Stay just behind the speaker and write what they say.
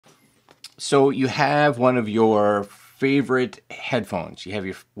So you have one of your favorite headphones. You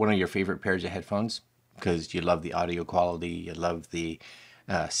have one of your favorite pairs of headphones because you love the audio quality, you love the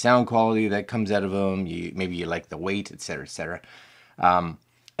sound quality that comes out of them. Maybe you like the weight, etc., etc. And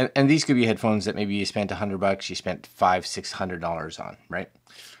these could be headphones that maybe you spent $100, you spent $500-$600 on, right?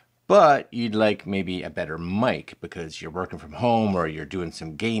 But you'd like maybe a better mic because you're working from home or you're doing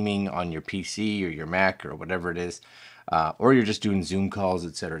some gaming on your PC or your Mac or whatever it is, or you're just doing Zoom calls,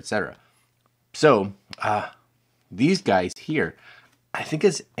 etc., etc. So these guys here, I think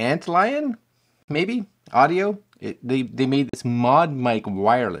it's Antlion, maybe audio. They made this ModMic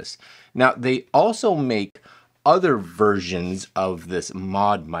Wireless. Now they also make other versions of this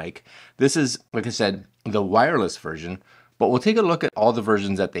ModMic. This is, like I said, the wireless version. But we'll take a look at all the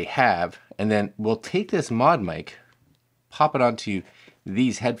versions that they have, and then we'll take this ModMic, pop it onto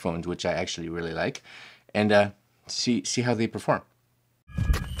these headphones, which I actually really like, and see how they perform.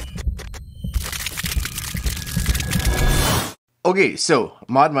 Okay, so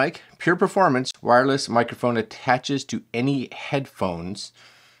ModMic, pure performance, wireless microphone attaches to any headphones,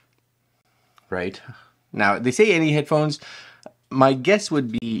 right? Now, they say any headphones. My guess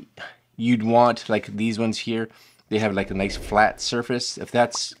would be you'd want, like these ones here, they have like a nice flat surface. If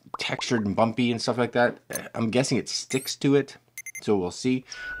that's textured and bumpy and stuff like that, I'm guessing it sticks to it. So we'll see.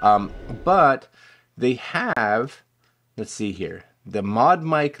 But they have, let's see here, the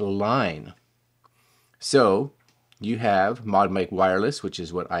ModMic line. So you have ModMic Wireless, which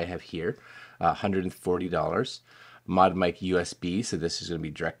is what I have here, $140. ModMic USB, so this is going to be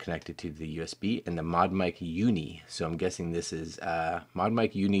direct connected to the USB, and the ModMic Uni. So I'm guessing this is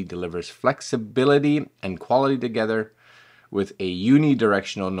ModMic Uni delivers flexibility and quality together with a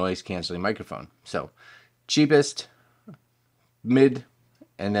unidirectional noise canceling microphone. So cheapest, mid,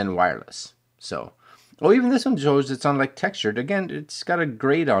 and then wireless. So, oh, even this one shows it's on like textured. Again, it's got a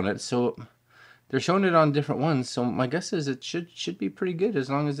grade on it, so they're showing it on different ones. So my guess is it should be pretty good as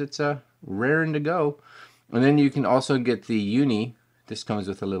long as it's raring to go. And then you can also get the Uni. This comes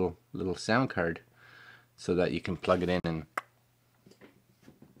with a little sound card so that you can plug it in and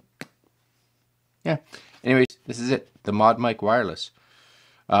yeah. Anyways, this is it. The ModMic Wireless.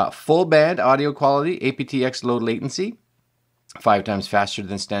 Full band audio quality, aptX low latency, 5 times faster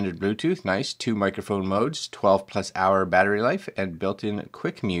than standard Bluetooth. Nice. 2 microphone modes, 12+ hour battery life, and built-in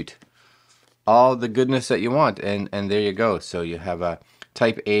quick mute. All the goodness that you want, and there you go. So you have a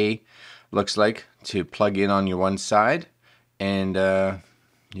Type A, looks like, to plug in on your one side, and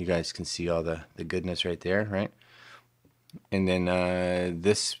you guys can see all the goodness right there, right? And then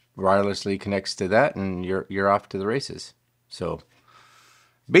this wirelessly connects to that, and you're off to the races. So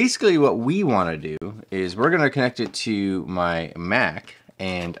basically what we want to do is we're going to connect it to my Mac,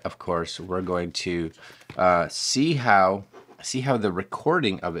 and of course we're going to see how the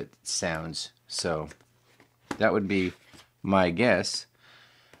recording of it sounds. So that would be my guess.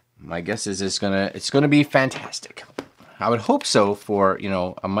 My guess is it's gonna be fantastic. I would hope so for, you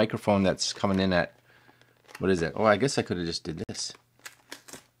know, a microphone that's coming in at, what is it? Oh, I guess I could have just did this.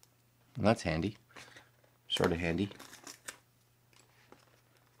 Well, that's handy. Sort of handy.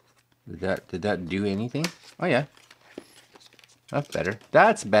 Did that do anything? Oh yeah. That's better.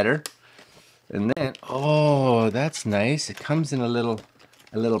 That's better. And then, oh, that's nice. It comes in a little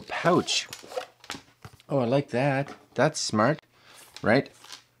pouch. Oh, I like that. That's smart, right?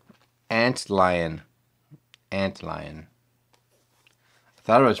 Antlion. I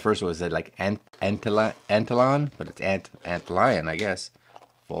thought it was first was it like Antlion, but it's Antlion, I guess.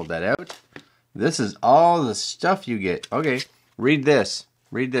 Fold that out. This is all the stuff you get. Okay, read this.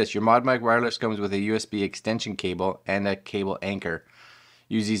 Read this. Your ModMic Wireless comes with a USB extension cable and a cable anchor.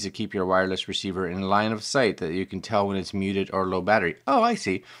 Use these to keep your wireless receiver in line of sight that you can tell when it's muted or low battery. Oh, I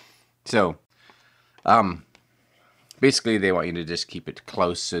see. So, basically they want you to just keep it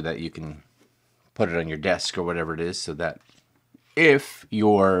close so that you can put it on your desk or whatever it is, so that if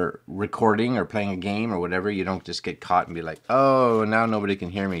you're recording or playing a game or whatever, you don't just get caught and be like, oh, now nobody can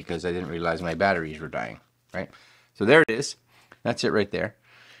hear me because I didn't realize my batteries were dying, right? So there it is. That's it right there.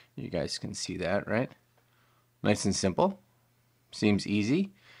 You guys can see that, right? Nice and simple. Seems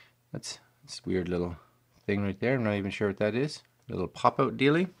easy. That's this weird little thing right there. I'm not even sure what that is. A little pop-out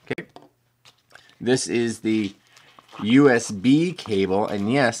dealie. Okay. This is the USB cable,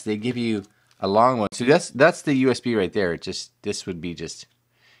 and yes, they give you a long one. So that's the USB right there. This would be just,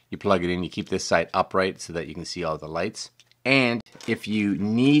 you plug it in, you keep this side upright so that you can see all the lights. And if you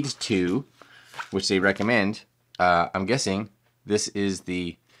need to, which they recommend, I'm guessing this is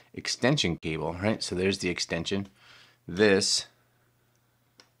the extension cable, right? So there's the extension. This,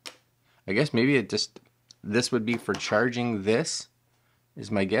 I guess maybe this would be for charging this,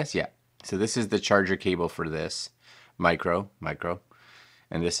 is my guess. Yeah, So this is the charger cable for this, micro,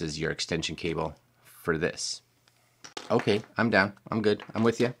 and this is your extension cable for this. Okay, I'm down. I'm good. I'm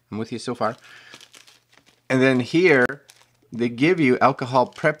with you. I'm with you so far. And then here, they give you alcohol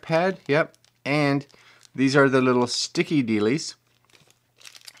prep pad. Yep. And these are the little sticky dealies,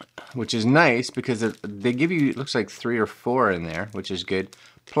 which is nice because they give you, it looks like 3 or 4 in there, which is good.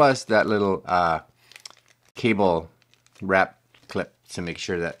 Plus that little cable wrap clip to make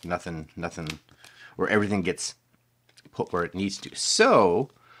sure that nothing, where everything gets put where it needs to. So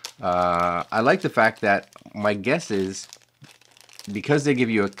I like the fact that my guess is because they give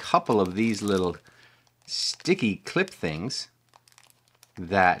you a couple of these little sticky clip things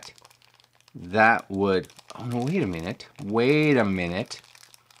that would, oh no, wait a minute. I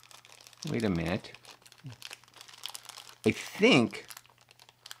think,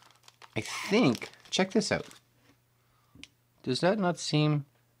 check this out. Does that not seem,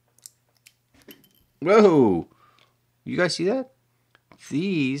 whoa, you guys see that?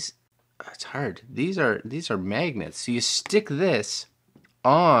 These, it's hard. These are magnets. So you stick this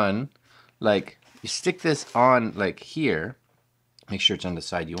on, like, here. Make sure it's on the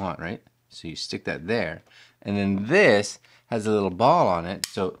side you want, right? So you stick that there. And then this has a little ball on it.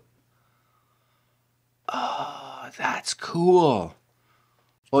 So, oh, that's cool.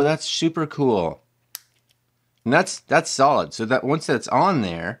 Oh, that's super cool. And that's solid. So that once that's on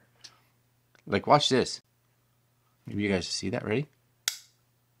there, like, watch this. Maybe you guys see that, ready?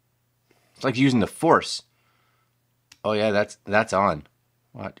 It's like using the force. Oh yeah, that's on.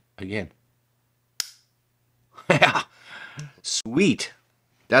 What? Again. Yeah. Sweet.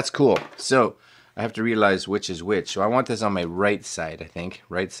 That's cool. So I have to realize which is which. So I want this on my right side, I think.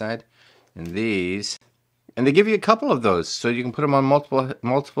 Right side. And these. And they give you a couple of those, so you can put them on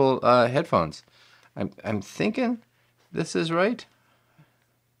multiple headphones. I'm thinking this is right.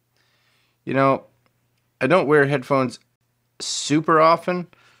 You know, I don't wear headphones super often,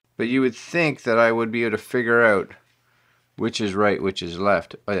 but you would think that I would be able to figure out which is right, which is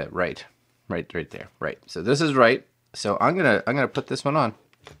left. Oh yeah, right there, right. So this is right. So I'm gonna put this one on.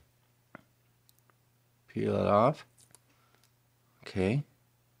 Peel it off. Okay.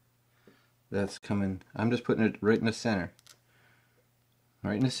 That's coming. I'm just putting it right in the center.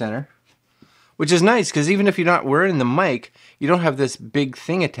 Right in the center. Which is nice, because even if you're not wearing the mic, you don't have this big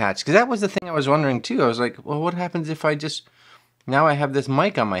thing attached. Because that was the thing I was wondering too. I was like, well, what happens if I just... Now I have this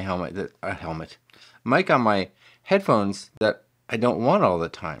mic on my mic on my headphones that I don't want all the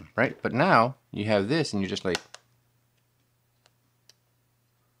time, right? But now you have this and you're just like...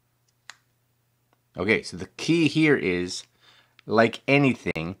 Okay, so the key here is, like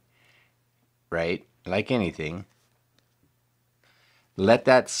anything, right? Like anything, let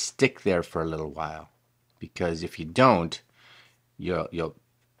that stick there for a little while, because if you don't, you'll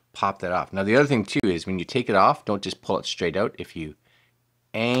pop that off. Now the other thing too is when you take it off, don't just pull it straight out. If you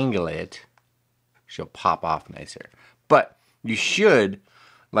angle she'll pop off nicer. But you should,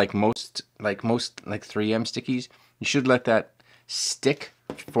 like most 3M stickies, you should let that stick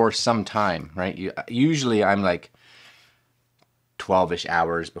for some time, right? Usually I'm like 12-ish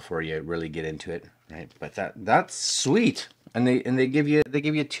hours before you really get into it, right? But that's sweet. And they give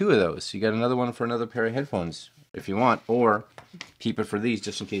you 2 of those. So you got another one for another pair of headphones if you want, or keep it for these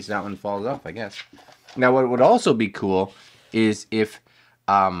just in case that one falls off, I guess. Now what would also be cool is if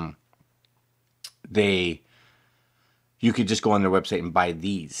you could just go on their website and buy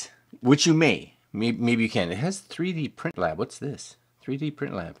these, which you maybe you can. It has 3D Print Lab. What's this? 3D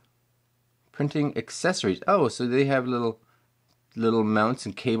Print Lab. Printing accessories. Oh, so they have little mounts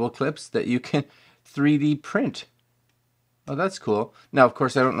and cable clips that you can 3D print. Oh, that's cool. Now, of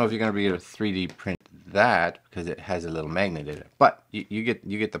course, I don't know if you're going to be able to 3D print that because it has a little magnet in it. But you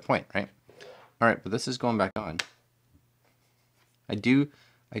get the point, right? All right, but this is going back on. I do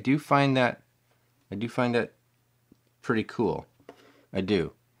find that pretty cool. I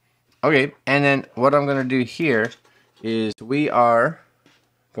do. Okay, and then what I'm going to do here is we are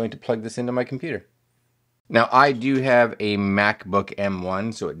going to plug this into my computer. Now, I do have a MacBook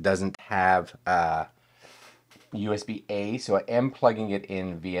M1, so it doesn't have USB-A, so I am plugging it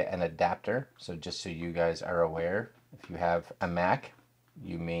in via an adapter. So just so you guys are aware, if you have a Mac,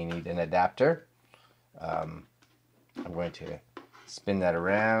 you may need an adapter. I'm going to spin that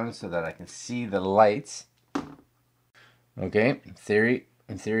around so that I can see the lights. Okay, in theory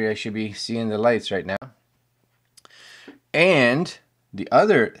I should be seeing the lights right now. And the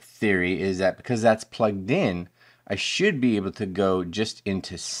other theory is that because that's plugged in, I should be able to go just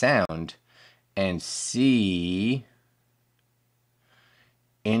into sound and see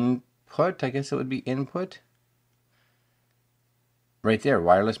input. I guess it would be input. Right there,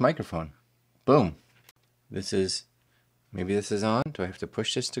 wireless microphone. Boom. This is, maybe this is on. Do I have to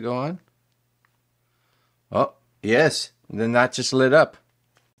push this to go on? Oh, yes. Then that just lit up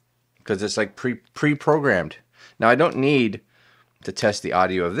because it's like pre-programmed. Now I don't need to test the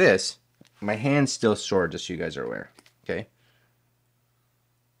audio of this. My hand's still sore, just so you guys are aware. Okay.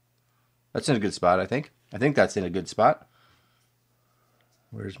 That's in a good spot, I think. I think that's in a good spot.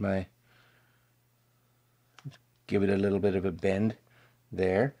 Where's my... Give it a little bit of a bend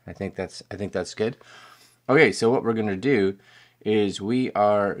there. I think that's good. Okay, so what we're going to do is we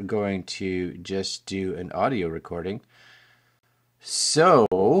are going to just do an audio recording.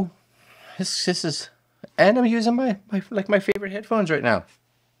 So this is, and I'm using my favorite headphones right now.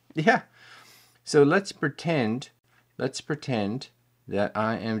 Yeah. So let's pretend that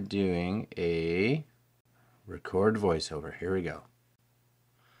I am doing a record voiceover. Here we go.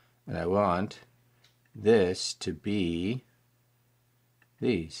 And I want this to be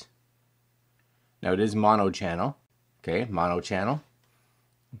these. Now it is mono channel. Okay, mono channel.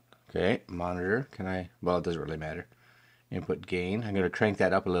 Okay, monitor. Can I? Well, it doesn't really matter. Input gain. I'm going to crank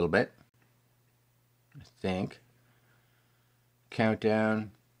that up a little bit. I think.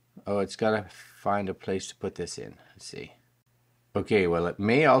 Countdown. Oh, it's got to find a place to put this in. Let's see. Okay, well, it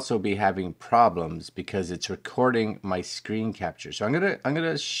may also be having problems because it's recording my screen capture. So I'm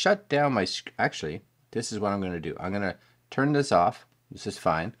gonna shut down my. Actually, this is what I'm gonna do. I'm gonna turn this off. This is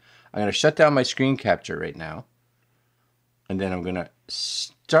fine. I'm gonna shut down my screen capture right now, and then I'm gonna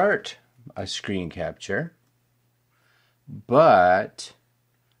start a screen capture. But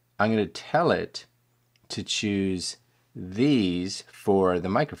I'm gonna tell it to choose these for the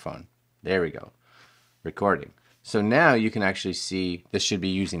microphone. There we go. Recording. So now you can actually see this should be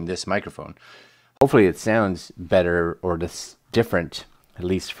using this microphone. Hopefully it sounds better or different, at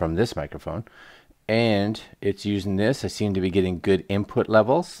least from this microphone. And it's using this. I seem to be getting good input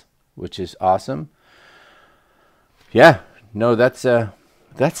levels, which is awesome. Yeah, no, that's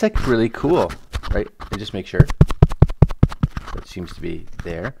like really cool, right? And just make sure that seems to be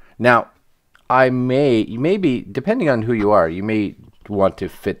there. Now, you may be, depending on who you are, you may want to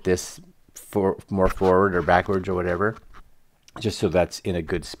fit this more forward or backwards or whatever, just so that's in a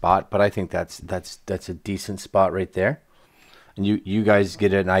good spot. But I think that's a decent spot right there, and you guys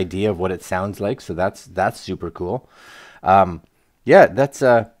get an idea of what it sounds like. So that's super cool. Yeah, that's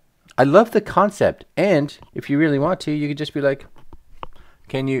I love the concept. And if you really want to, you could just be like,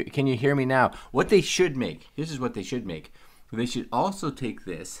 can you hear me now? What they should make, this is what they should make. They should also take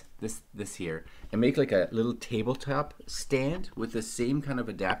this here and make like a little tabletop stand with the same kind of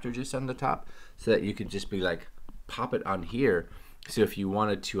adapter just on the top, so that you could just be like, pop it on here. So if you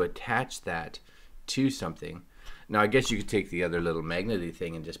wanted to attach that to something, now I guess you could take the other little magnety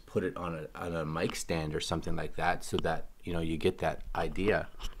thing and just put it on a mic stand or something like that, so that you get that idea.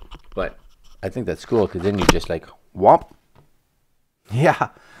 But I think that's cool because then you just like whomp.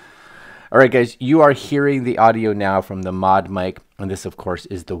 Yeah. All right, guys, you are hearing the audio now from the ModMic, and this, of course,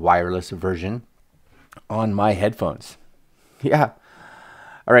 is the wireless version on my headphones. Yeah.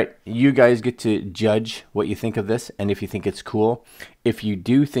 All right, you guys get to judge what you think of this and if you think it's cool. If you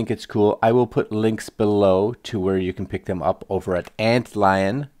do think it's cool, I will put links below to where you can pick them up over at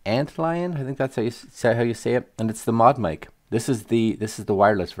Antlion. Antlion, I think that's how you say it, and it's the ModMic. This is the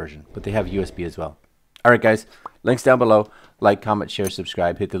wireless version, but they have USB as well. All right, guys, links down below. Like, comment, share,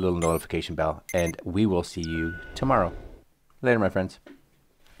 subscribe, hit the little notification bell, and we will see you tomorrow. Later, my friends.